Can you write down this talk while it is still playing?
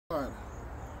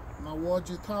ma wụọ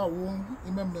ọjị. Taa wụ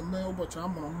ime mmemme ụbọchị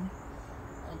amụrụ m,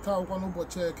 taa wụkwa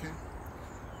n'ụbọchị Eke.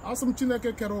 Asị m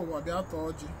Chineke kere ụwa bịa tọọ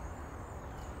ọjị.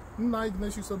 Nna anyị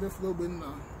Ignatius Obefuru Ogbenna,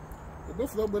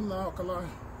 Obefuru Ogbenna ọkala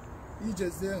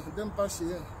ijezie ndị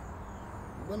ntashie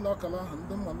Ogbenna ọkala ahụ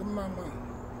ndị mma ndị mma ama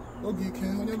oge ike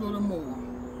onye lụrụ m ụwa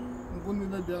ngwụ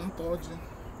niile bịa tọọ ọjị.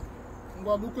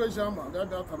 Ngwa lukwu eji ama bịa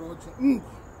tara ọjị.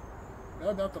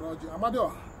 Ngwu bịa tara ọjị.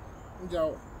 Amadioha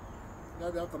Njawa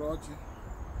bịa tara ọjị.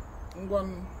 Ngwa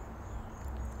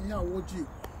ihe awụ ojii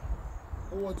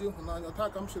owe ojii ịhụnanya. Taa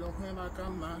ka m siri hụ ya n'aka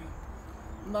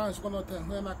nna ahụ chịkwa nọta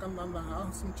hụ ya n'aka nna ha.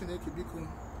 Ahụ sị m Chineke biko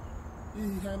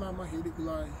ihe anyị na-amaghị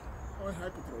erigbula anyị. Ọhịa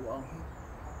anyị pụtara ụwa ahụ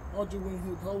ọ jụwo ihe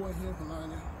udo, ọwụ ihe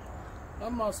ịhụnanya. Na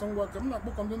mma asụ ngwa ka m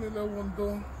na-akpọkọ ndị niile wụ ndụ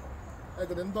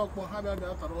egede ndị ọkpọ ha bịa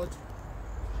tara ọjị.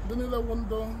 Ndị niile wụ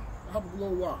ndụ hapụgula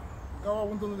ụwa gawa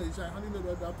wụ ndụ na-eji anyị ha niile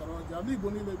bịa tara ọjị. Ala Igbo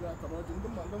niile bịa tara ọjị. Ndị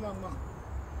mma ndị na-ama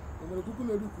o nwere kuku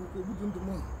na-eru ka ukwu ogbudu ndụ m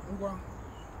ngwa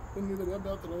niile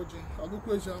bịa tara ọjị. Alụkwu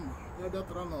eji ama bịa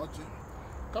tara na ọjị.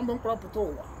 Ka mgbe m kparapụta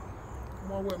ụwa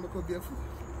mmanwụ Emeka Obiefuru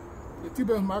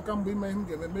etibeghị m aka mgbe ime ihe m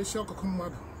ga-eme mechie ọkụkụ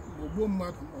mmadụ ma ogbuo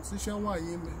mmadụ ma ọsịchie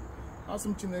nwaanyị ime. Asị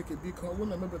m Chineke biko ọ bụrụ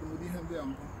na emebere m ụdị ihe ndị a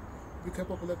mbụ, biko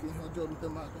ekwekwala ka ihe ọjọọ rute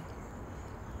m aka.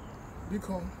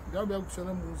 Biko bịa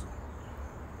gbochiere m ụzọ.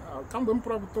 Ka mgbe m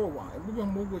kparapụta ụwa egbubeghị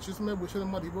m ụbọchị si m egbochiere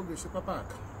mmadụ ibe oge pata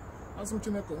aka. Asị m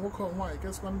Chineke nwoke ọ nwaanyị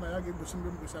kesịkwa nna ya ga-egbochi mgbe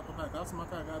m gbochi pata aka. Asị m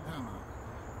aka ga-ada na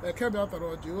Eke bịa tara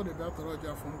ọjị, Orie bịa tara ọjị,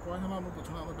 Afọ Nkwọ ahịa na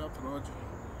ụbọchị na-anọ bịa tara ọjị.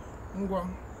 Ngwa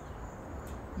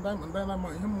ndị na-ama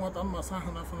ihe m nwata mmasị ahụ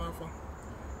n'afọ n'afọ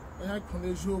onye akụ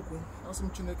n'eziokwu. Asị m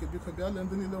Chineke biko bịa lee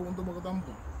ndị niile wụ ndị gbagada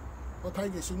mbọ ọta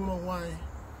anyị ga-esi nwere onwe anyị,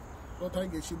 ọta anyị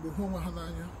ga-esi gbo hụ onwe ha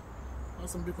n'anya.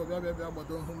 Asị m biko bịa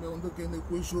gbado hụ mee ndị ka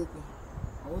na-ekwu eziokwu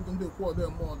ọdụ ndị ekwu ọdọ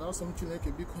eme ọdọ. Asị m Chineke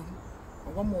biko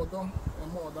ọgwa m ọdọ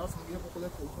eme ọdọ. Asị m gị ekwekwala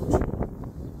ka ogochi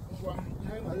ngwa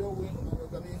ihe anyị na ya owe ịhụnanya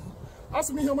ọganihu. Asị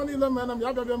m ihe ọma niile mere m ya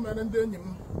bịa mere ndị enyi m,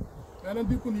 mere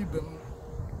ndị ikwu na ibe m.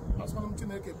 Asịkwana m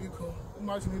Chineke biko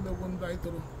ụmụazị niile bụ ndị anyị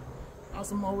toro.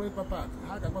 Asị m ọwa ịkpata akụ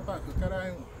ha ga-akpata akụ karịa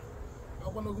anyị nwa.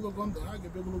 Akwa n'ogologo ndụ ha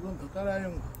ga-ebi ogologo ndụ karịa anyị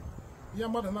nwa. Ihe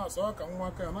mmadụ na-asọ ka nwa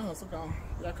aka ya naghị asụ ka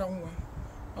ya ka nwa.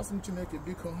 Asị m Chineke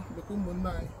biko bekwa ụmụnne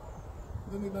anyị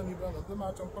ndị niile n'ibe nọ ndị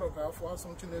na-achọ mkpọrọ ka afọ. Asị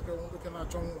m Chineke nwe nwoke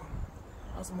na-achọ nwa.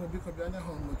 Asị m biko bịa nye ha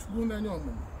ọmụmụ. Chukwu na-enye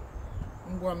ọmụmụ.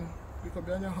 Ngwa biko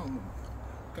bịa nye ha ọmụmụ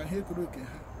ka ha ekuru oke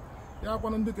ha. Ya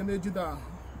akwanụ ndị ke na-ejide ahụ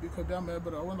biko bịa ma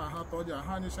ebere ọwụ na ha atọ ọjị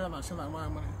ahụ anyị chaya na chi na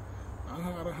mamịrị ahụ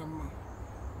ghara ha mma.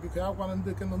 Biko ya akwanụ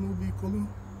ndị ke nọ n'ụlọ ikolu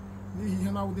n'ihi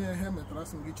ihe na-awụdị ya ihe metara.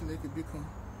 Asị m gị Chineke biko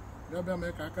bịa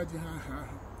mee ka aka ji ha aha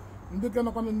ahụ. Ndị ke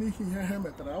nọkwanụ n'ihi ihe ha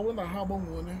metara ọwụ na ha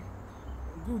agbanwe onye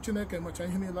gị Chineke macha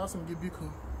ihe niile. Asị m gị biko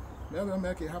bịa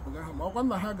mee ka ị hapụga ha ma ọkwa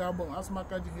na ha ga-agbanwe. Asị m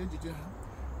aka ji ha ejije ha.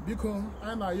 Biko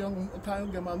anyị na-ayọ ọnwụ ụta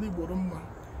anyị ga-eme ala Igbo mma.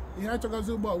 Ihe anyị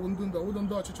chọgazi ugbo awụ ọwụdụ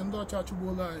ndị ọchịchị ndị ọcha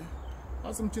achụgbuola anyị.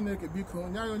 Asị m Chineke biko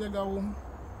nye anyị onye ga-awụ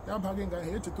ya baghị nga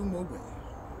ihe echeta ụmụ ogbenye,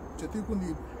 cheta ikwu na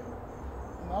ibe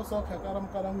na asọ ọka kara m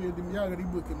kara nwunye di m ya ghara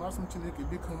igbu oke. Ma asị m Chineke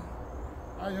biko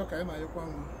ayọ ka anyị na-ayọkwa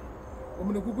nwa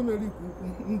omerekwukwu na-eri ikwu ukwu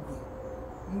ngwu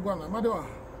ngwa na Amadioha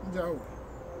Njawa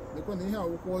lekwa na ihe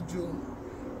awụkwọ ọjọọ.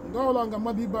 Mgbe ọbụla nga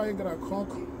mmadụ ibe anyị gara ka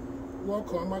ọkụ wụọ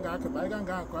ọkụ ọma ga-akụta anyị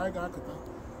ga-akụ anyị ga-akụta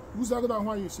ụzọ agụda ahụ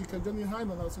anyị esi ike je n'ihe anyị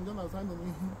nọ na asị nje na azụ anyị nọ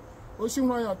n'ihu osi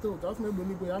nwa anyị atọ ụtọ. Asị m egbe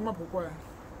n'igwe ya mapụkwa ya.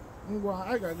 Ngwa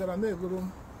anyị ga-agara na-eloro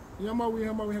ihe mawụ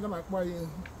ihe ga na-akpọ anyị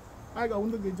ihu. Anyị ga-awụ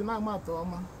ndị ga-eji na-ama atọ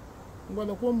ọma. Ngwa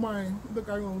lekwa ụmụ anyị ndị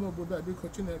ka anyị nwere n'obodo a biko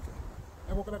Chineke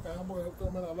ekwekwara ka ha gbaghepụta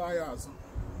omenala anyị azụ.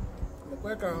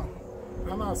 Ekwe ka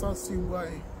ha na-asụ asụsụ Igbo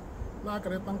anyị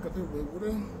na-akarịta nkata Igbo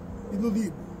were ilulu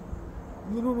Igbo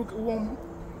iluru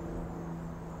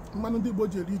mmanụ ndị Igbo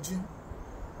ji eri ji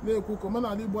na-ekwu ka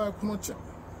omenala Igbo anyị kwụnụcha.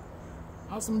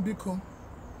 Asị m biko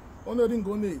ọ na-eri nga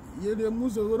ọ na-eri ya erie m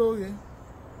ụzọ ghere oghe.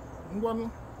 Ngwanụ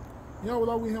ya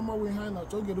wụlawa ihe mmanwụ ihe anyị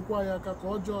na-achọ oge rukwa anyị aka ka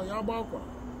ọjọọ ya gba akwa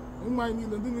ụmụ anyị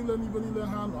niile ndị niile n'ibe niile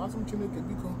ha nọ. Asị m Chineke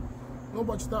biko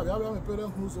n'ụbọchị taa bịa mepere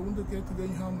ha ụzọ ndị ka etiga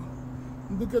ihe ọma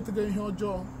ndị ka etiga ihe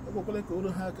ọjọọ ekwekwele ka o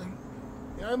ruo ha aka.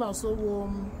 Ya anyị na-asụ ụgbọ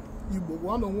Igbo bụ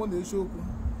na onwe na-echi okwu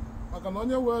maka na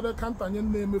onye were kantanye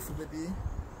nne emefubedi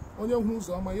onye hụrụ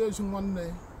ụzọ ọma ya eji nwanne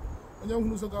onye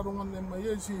hụrụ ụzọ garụ nwanne mma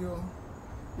ya eji ya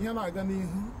ihe na-aga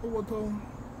n'ihu ụwoto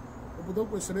obodo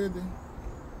kwesịrị ịdị.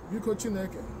 Biko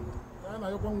Chineke anyị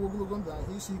na-ayọkwa nwa ogologo ndụ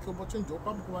ahụ isi ike ụbọchị nje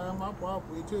ụkpapụkwa ya ma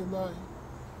apụ eje elu anyị.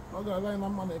 Ọ ga-ala anyị na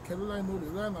mma na ekele anyị n'orie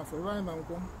anyị na afere anyị na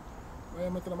nkwọ ma ya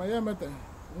emetara ma ya emete.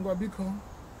 Ngwa biko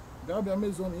bịa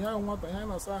mezuo na ya nwata ihe anyị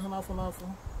na-asa ahụ n'afọ n'afọ.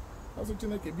 Asị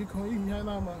Chineke biko ihe anyị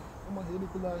na-ama ụmụahịa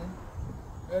erikwula anyị.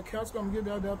 Eke asịkwa m gị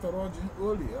bịa tọrọ ọjị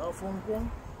Orie Afọ Nkwọ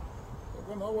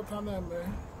ekwe na ọ wụta na-eme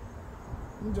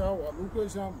Njawa Alụkwu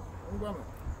Eziama ngwa na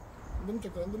ndị m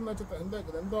chetara ndị m na-echetara ndị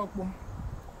egede ndị ọkpụ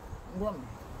ngwa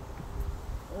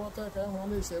ọghọta ka anyị hụrụ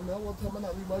na-esi eme ọghọta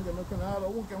omenala Igbo a ga-emekwa na ara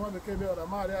ọnwụ nke nwa bekee bịara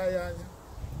marịa anyị anya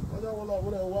onye ọbụla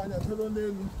ọbụla ewe anya toro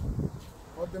n'elu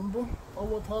ọ dị mbụ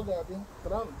ọghọta ọ ga-abịa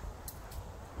tran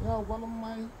ya ọgwanụ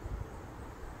mmanya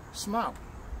snap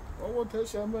ọghọta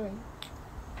esi eme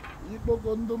ikpoko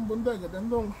ndị mbụ ndị egede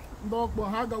ndị ọkpọ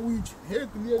ha gawa ije ha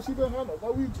ekulie sibe ha nọ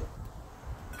gawa ije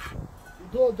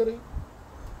udo dịrị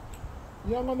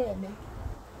ihe ọma na-eme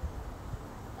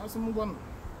asị m gwanụ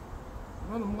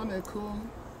nwanụ m na-eko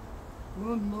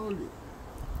nụrụ n'olie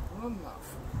nụrụ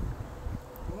n'afọ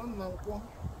nụrụ na nkwọ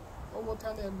ọgbọta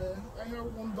na-eme ahịa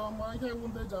ụgwụ ndị ọma ahịa iwu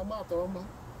ndị eji ama atọ ọma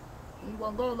ngwa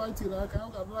ngwa ọla tiri aka ọ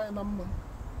ga-adịrị anyị na mma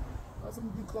asị m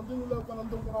biko ndị niile ọkwana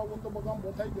ndị nwere ọgwụ ndị gbaga mbọ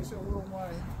ta igbochi onwere onwe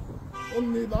anyị ụnụ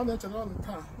niile ọ na-echere ọnụ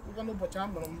taa ụga n'ụbọchị a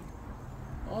mụrụ m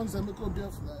Nze Oputa-Obie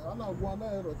a na-agwụ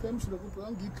anaghị ero te m chiri okwupụ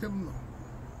nga ike m nọ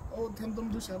ote ndị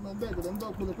mduchi eme ndị egede ndị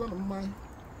ọkpụlekwanụ mmanya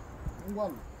ngwa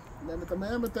ma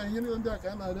emeta ihe niile ndị a ka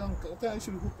a na-arịọ nke ụta anyị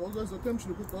chiri kwupụ ogezo ote m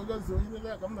chiri kwupụ ogezo ihe niile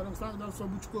a ka m na-arịọ nsọ agụda nsọ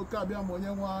bụ Chukwu oke abịa ma onye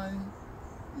nwe anyị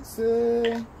ise